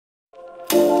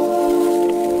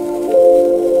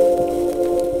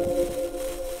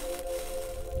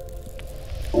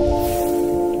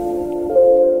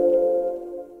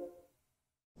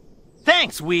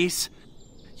Thanks, Whis.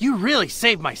 You really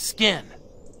saved my skin.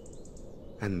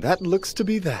 And that looks to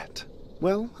be that.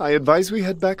 Well, I advise we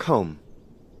head back home.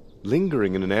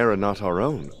 Lingering in an era not our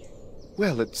own,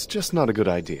 well, it's just not a good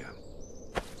idea.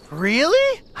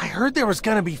 Really? I heard there was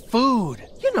gonna be food.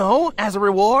 You know, as a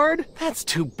reward. That's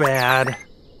too bad.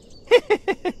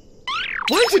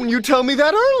 Why didn't you tell me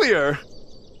that earlier?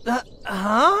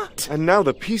 Huh? And now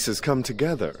the pieces come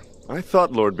together. I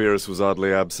thought Lord Beerus was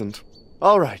oddly absent.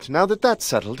 All right, now that that's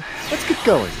settled, let's get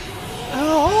going.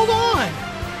 Hold on.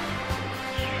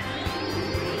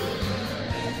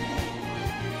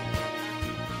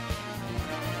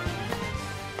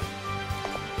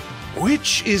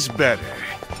 Which is better?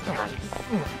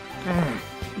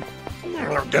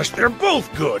 I guess they're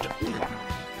both good.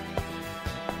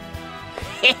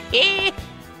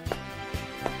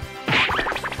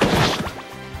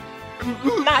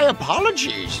 My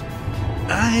apologies.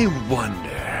 I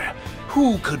wonder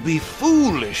who could be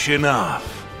foolish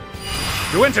enough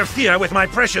to interfere with my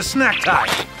precious snack time.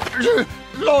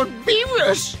 Lord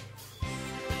Beerus!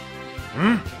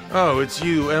 Hmm? Oh, it's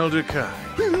you, Elder Kai.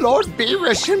 Lord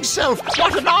Beerus himself!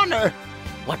 What an honor!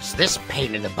 What's this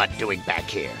pain in the butt doing back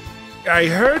here? I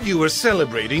heard you were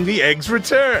celebrating the egg's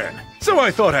return, so I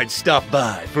thought I'd stop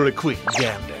by for a quick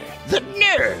gander. The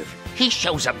nerve! He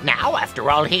shows up now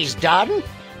after all he's done?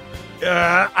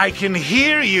 I can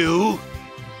hear you.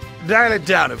 Dial it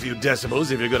down a few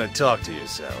decibels if you're gonna talk to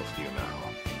yourself, you know.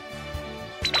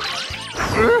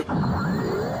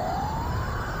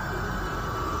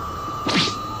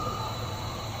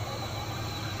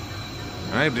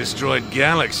 I've destroyed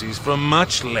galaxies for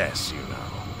much less, you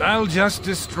know. I'll just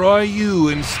destroy you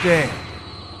instead.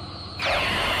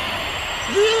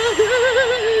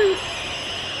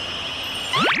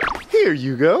 Here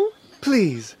you go.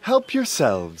 Please, help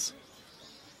yourselves.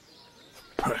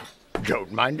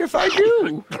 Don't mind if I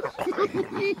do.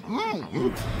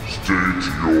 State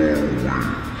your wish.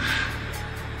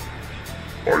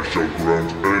 I shall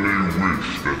grant any wish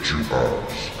that you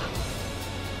ask.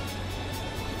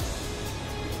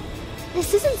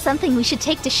 This isn't something we should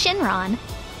take to Shinron.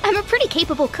 I'm a pretty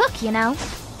capable cook, you know.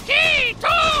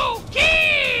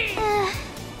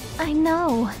 I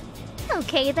know.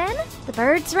 Okay then, the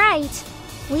bird's right.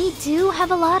 We do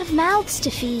have a lot of mouths to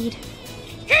feed.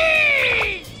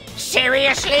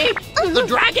 Seriously? The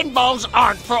Dragon Balls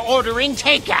aren't for ordering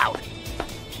takeout.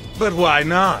 But why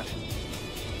not?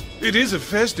 It is a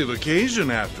festive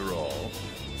occasion, after all.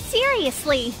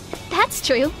 Seriously, that's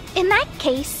true. In that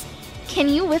case, can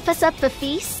you whip us up a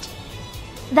feast?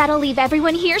 That'll leave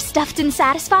everyone here stuffed and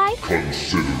satisfied?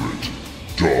 Consider it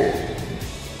done.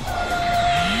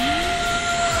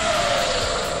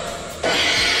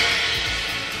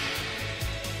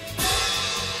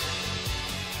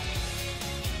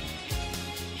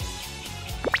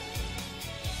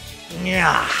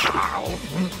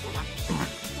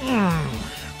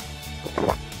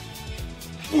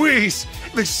 Whis,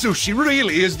 the sushi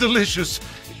really is delicious.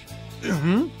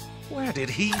 Where did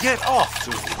he get off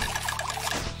to?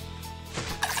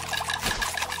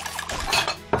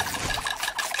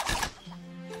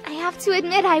 I have to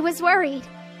admit I was worried.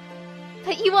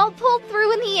 But you all pulled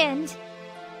through in the end.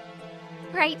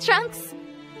 Right, Trunks?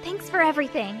 Thanks for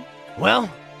everything. Well,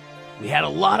 we had a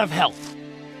lot of help.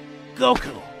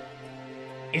 Goku,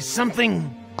 is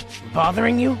something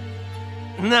bothering you?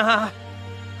 Nah,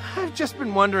 I've just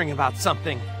been wondering about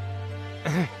something.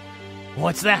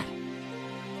 What's that?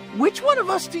 Which one of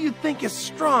us do you think is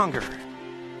stronger?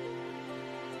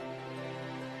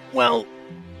 Well,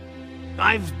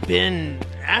 I've been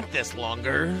at this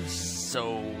longer,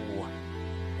 so...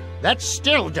 That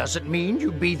still doesn't mean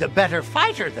you'd be the better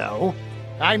fighter, though.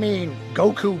 I mean,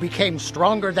 Goku became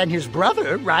stronger than his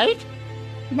brother, right?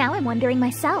 Now I'm wondering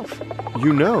myself.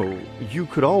 You know, you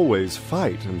could always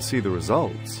fight and see the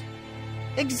results.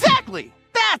 Exactly!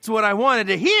 That's what I wanted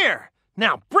to hear!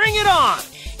 Now bring it on!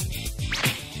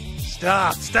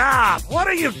 Stop! What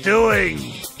are you doing?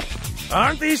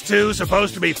 Aren't these two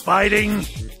supposed to be fighting?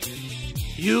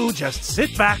 You just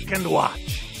sit back and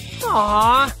watch.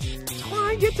 Aww, do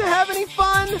I get to have any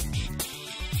fun?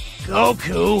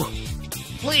 Goku,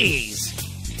 please.